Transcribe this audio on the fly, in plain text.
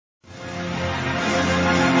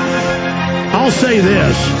I'll say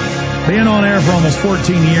this. Being on air for almost 14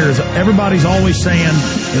 years, everybody's always saying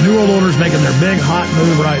the New World Order's making their big, hot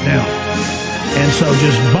move right now. And so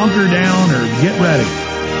just bunker down or get ready.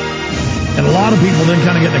 And a lot of people then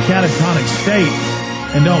kind of get in a catatonic state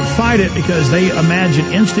and don't fight it because they imagine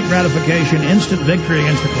instant gratification, instant victory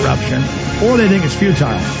against the corruption, or they think it's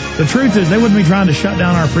futile. The truth is they wouldn't be trying to shut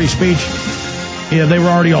down our free speech if they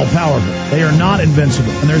were already all powerful. They are not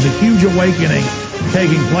invincible. And there's a huge awakening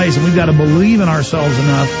taking place, and we've got to believe in ourselves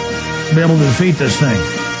enough to be able to defeat this thing.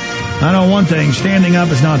 I know one thing, standing up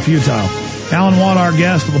is not futile. Alan Watt, our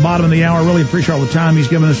guest at the bottom of the hour, really appreciate all the time he's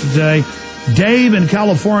given us today. Dave in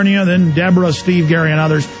California, then Deborah, Steve, Gary, and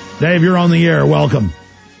others. Dave, you're on the air. Welcome.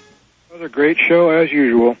 Another great show as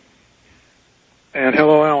usual. And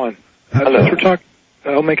hello, Alan. Hello. Since we're talking,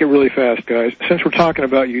 I'll make it really fast, guys. Since we're talking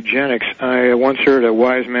about eugenics, I once heard a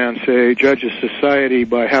wise man say, judge a society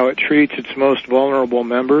by how it treats its most vulnerable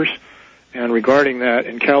members. And regarding that,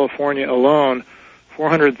 in California alone,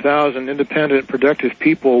 400,000 independent, productive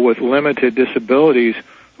people with limited disabilities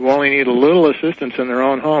who only need a little assistance in their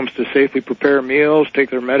own homes to safely prepare meals, take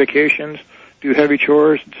their medications, do heavy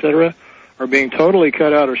chores, etc., are being totally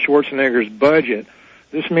cut out of Schwarzenegger's budget.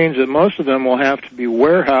 This means that most of them will have to be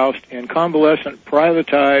warehoused in convalescent,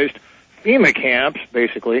 privatized FEMA camps,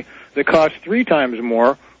 basically, that cost 3 times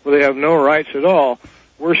more, where they have no rights at all.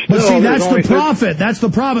 We're still, but see, that's the profit. That's the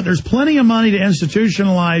profit. There's plenty of money to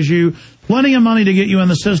institutionalize you, plenty of money to get you in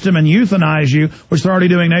the system and euthanize you, which they're already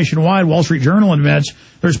doing nationwide. Wall Street Journal admits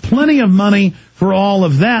there's plenty of money for all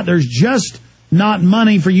of that. There's just not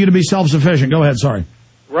money for you to be self-sufficient. Go ahead, sorry.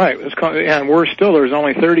 Right, and there's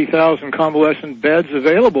only 30,000 convalescent beds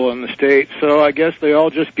available in the state, so I guess they all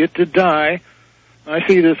just get to die. I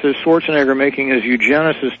see this as Schwarzenegger making his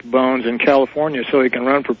eugenicist bones in California so he can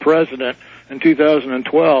run for president in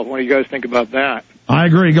 2012. What do you guys think about that? I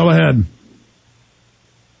agree. Go ahead.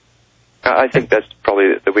 I think that's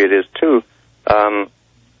probably the way it is, too.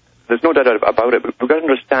 There's no doubt about it. But we've got to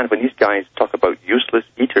understand when these guys talk about useless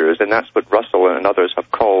eaters, and that's what Russell and others have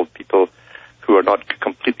called people who are not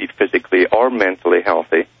completely physically or mentally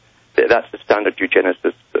healthy. That's the standard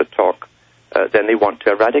eugenicist talk. Then they want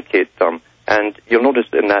to eradicate them. And you'll notice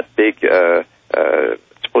in that big,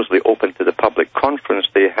 supposedly open to the public conference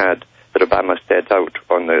they had that Obama set out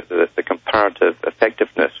on the comparative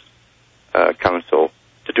effectiveness council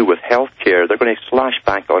to do with health care, they're going to slash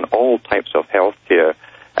back on all types of health care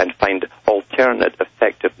and find alternate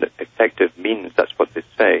effective means. That's what they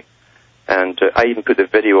say. And I even put the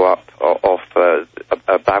video up of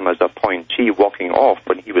Obama's appointee walking off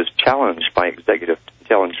when he was challenged by Executive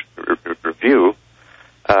Intelligence Review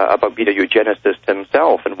about being a eugenicist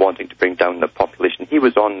himself and wanting to bring down the population. He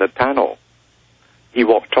was on the panel. He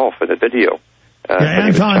walked off in the video.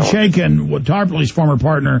 Anton Chaikin, Tarpley's former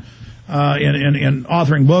partner in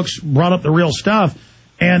authoring books, brought up the real stuff.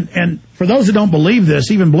 And for those that don't believe this,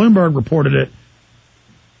 even Bloomberg reported it.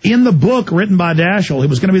 In the book written by Daschle, who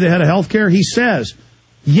was going to be the head of healthcare, he says,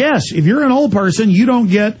 yes, if you're an old person, you don't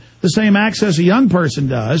get the same access a young person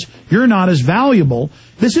does. You're not as valuable.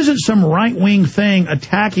 This isn't some right-wing thing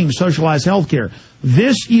attacking socialized healthcare.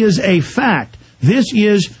 This is a fact.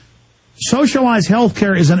 Socialized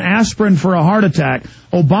healthcare is an aspirin for a heart attack.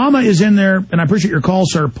 Obama is in there, and I appreciate your call,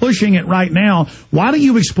 sir, pushing it right now. Why don't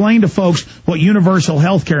you explain to folks what universal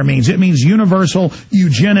healthcare means? It means universal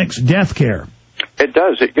eugenics death care. It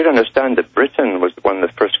does. You got to understand that Britain was one of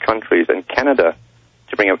the first countries, and Canada,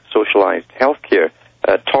 to bring out socialized healthcare.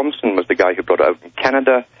 Thompson was the guy who brought it out in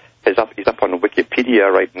Canada. He's up on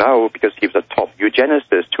Wikipedia right now because he was a top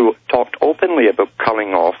eugenicist who talked openly about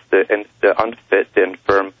culling off the unfit, the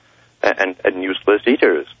infirm, and useless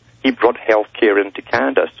eaters. He brought healthcare into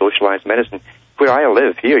Canada, socialized medicine. Where I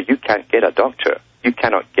live here, you can't get a doctor. You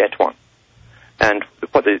cannot get one. And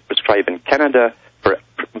what they prescribe in Canada for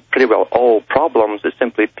pretty well all problems is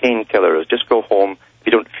simply painkillers. Just go home. If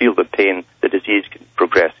you don't feel the pain, the disease can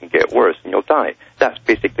progress and get worse, and you'll die. That's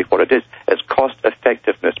basically what it is. It's cost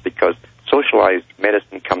effectiveness because socialized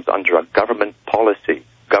medicine comes under a government policy.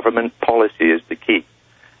 Government policy is the key.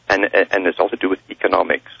 And it's all to do with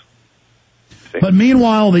economics. But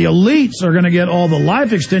meanwhile, the elites are going to get all the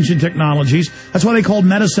life extension technologies. That's why they called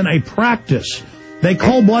medicine a practice. They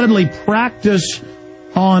cold-bloodedly practice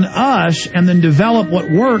on us and then develop what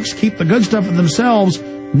works, keep the good stuff for themselves,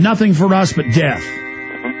 nothing for us but death.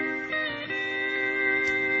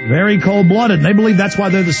 Very cold-blooded. And they believe that's why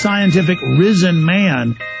they're the scientific risen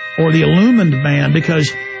man or the illumined man, because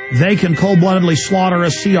they can cold-bloodedly slaughter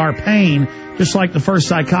us, see our pain, just like the first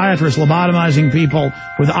psychiatrist lobotomizing people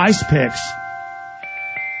with ice picks.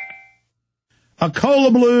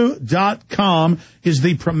 AcolaBlue.com is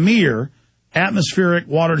the premier atmospheric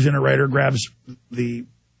water generator, grabs the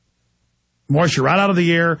moisture right out of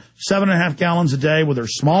the air, 7.5 gallons a day with their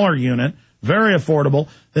smaller unit, very affordable,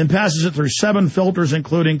 then passes it through 7 filters,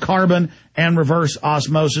 including carbon and reverse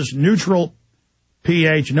osmosis, neutral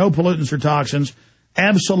pH, no pollutants or toxins,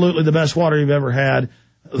 absolutely the best water you've ever had.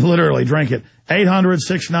 Literally, drink it.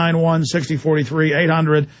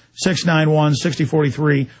 800-691-6043,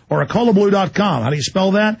 800-691-6043, or EcoloBlue.com. How do you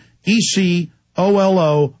spell that?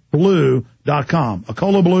 ECOLO blue.com.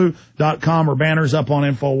 EcoloBlue.com, or banners up on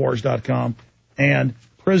Infowars.com and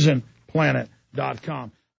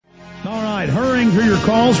PrisonPlanet.com. All right, hurrying through your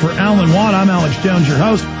calls for Alan Watt. I'm Alex Jones, your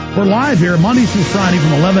host. We're live here Monday through Friday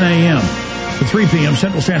from 11 a.m. to 3 p.m.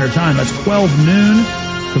 Central Standard Time. That's 12 noon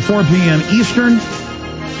to 4 p.m. Eastern.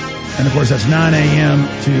 And, of course, that's 9 a.m.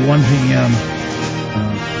 to 1 p.m.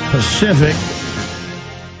 Pacific,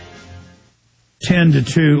 10 to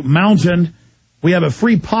 2 Mountain. We have a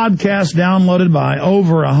free podcast downloaded by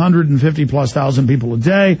over 150-plus thousand people a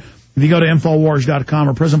day. If you go to Infowars.com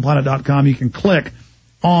or PrisonPlanet.com, you can click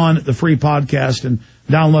on the free podcast and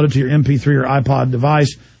download it to your MP3 or iPod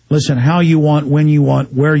device. Listen how you want, when you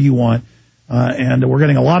want, where you want. And we're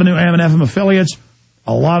getting a lot of new AM and FM affiliates,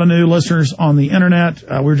 a lot of new listeners on the Internet.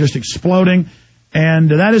 We're just exploding, and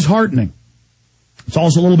that is heartening. It's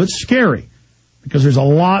also a little bit scary because there's a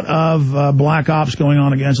lot of black ops going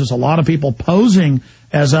on against us, a lot of people posing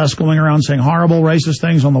as us going around saying horrible, racist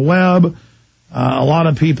things on the web, a lot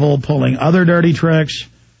of people pulling other dirty tricks,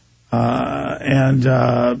 and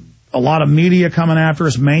a lot of media coming after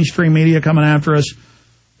us, mainstream media coming after us.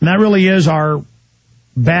 And that really is our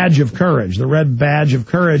badge of courage, the red badge of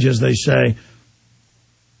courage, as they say.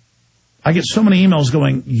 I get so many emails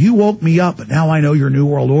going, you woke me up, but now I know your New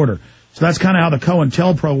World Order. So that's kind of how the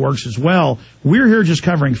COINTELPRO works as well. We're here just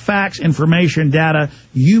covering facts, information, data.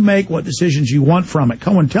 You make what decisions you want from it.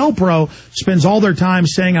 COINTELPRO spends all their time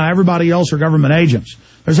saying how everybody else are government agents.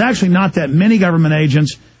 There's actually not that many government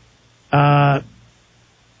agents,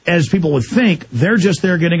 as people would think. They're just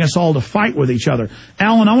there getting us all to fight with each other.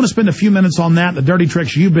 Alan, I want to spend a few minutes on that, the dirty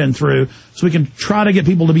tricks you've been through, so we can try to get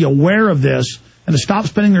people to be aware of this and to stop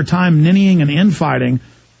spending their time ninnying and infighting,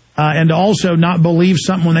 and to also not believe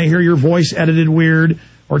something when they hear your voice edited weird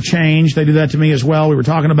or changed. They do that to me as well. We were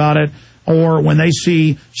talking about it. Or when they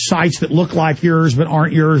see sites that look like yours but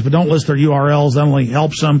aren't yours, but don't list their URLs, that only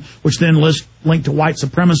helps them, which then link to white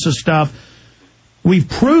supremacist stuff. We've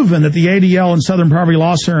proven that the ADL and Southern Poverty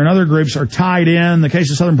Law Center and other groups are tied in. In the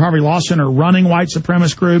case of Southern Poverty Law Center, running white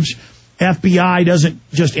supremacist groups. FBI doesn't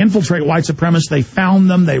just infiltrate white supremacists. They found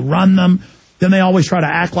them. They run them. Then they always try to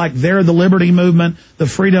act like they're the liberty movement, the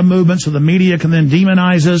freedom movement, so the media can then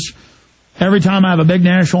demonize us. Every time I have a big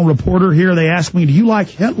national reporter here, they ask me, do you like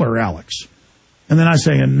Hitler, Alex? And then I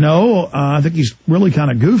say, no, I think he's really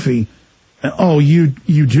kind of goofy. Oh, you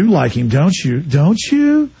do like him, don't you? Don't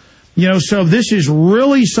you? You know, so this is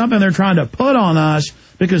really something they're trying to put on us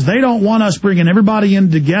because they don't want us bringing everybody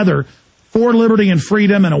in together for liberty and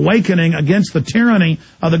freedom and awakening against the tyranny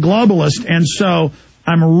of the globalist. And so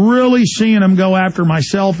I'm really seeing them go after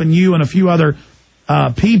myself and you and a few other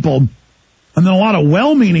people. And then a lot of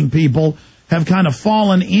well-meaning people have kind of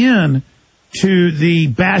fallen in to the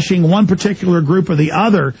bashing one particular group or the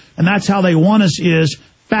other. And that's how they want us, is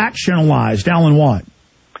factionalized. Alan Watt.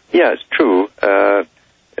 Yeah, it's true.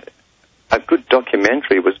 A good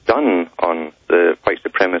documentary was done on the white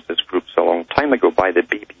supremacist groups a long time ago by the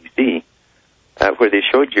BBC, where they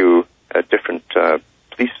showed you different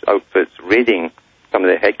police outfits raiding some of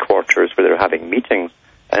the headquarters where they were having meetings.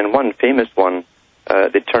 And one famous one,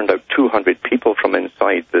 they turned out 200 people from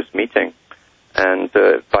inside this meeting. And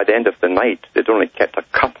by the end of the night, they'd only kept a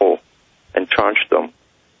couple and charged them.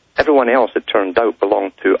 Everyone else, it turned out,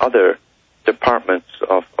 belonged to other departments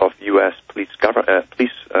of U.S. police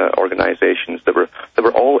organizations that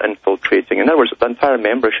were all infiltrating. In other words, the entire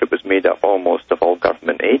membership was made up almost of all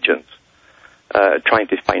government agents, trying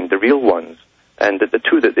to find the real ones. And the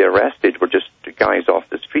two that they arrested were just guys off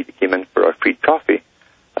the street that came in for a free coffee.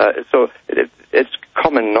 So it's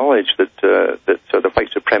common knowledge that the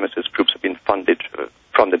white supremacist groups have been funded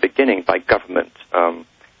from the beginning by government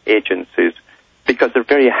agencies, because they're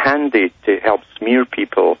very handy to help smear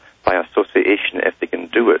people by association if they can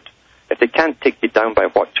do it. If they can't take you down by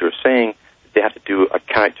what you're saying, they have to do a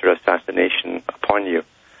character assassination upon you.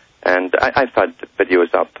 And I've had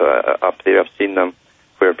videos up there, I've seen them,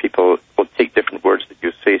 where people will take different words that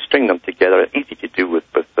you say, string them together, easy to do with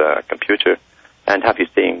a computer, and have you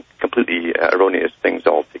saying completely erroneous things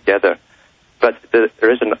altogether. But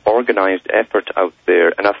there is an organized effort out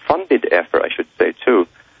there, and a funded effort, I should say, too,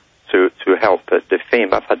 to help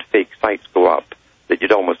defame. I've had fake sites go up that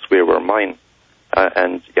you'd almost software were mine,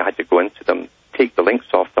 and you had to go into them, take the links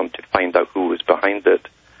off them to find out who was behind it.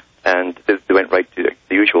 And they went right to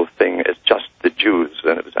the usual thing, it's just the Jews,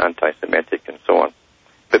 and it was anti-Semitic and so on.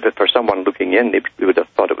 But for someone looking in, they would have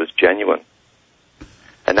thought it was genuine.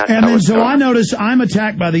 And then so I notice I'm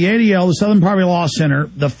attacked by the ADL, the Southern Poverty Law Center.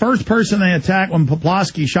 The first person they attacked when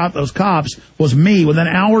Poplawski shot those cops was me. Within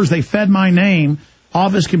hours, they fed my name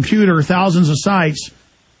off his computer, thousands of sites,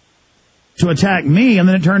 to attack me. And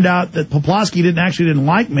then it turned out that Poplawski didn't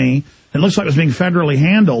like me. It looks like it was being federally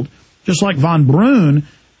handled, just like Von Brunn.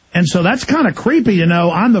 And so that's kind of creepy to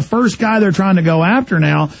know I'm the first guy they're trying to go after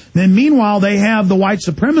now. Then meanwhile, they have the white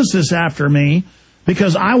supremacists after me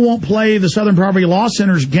because I won't play the Southern Poverty Law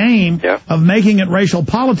Center's game of making it racial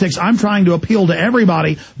politics. I'm trying to appeal to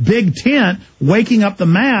everybody. Big tent, waking up the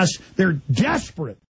mass. They're desperate.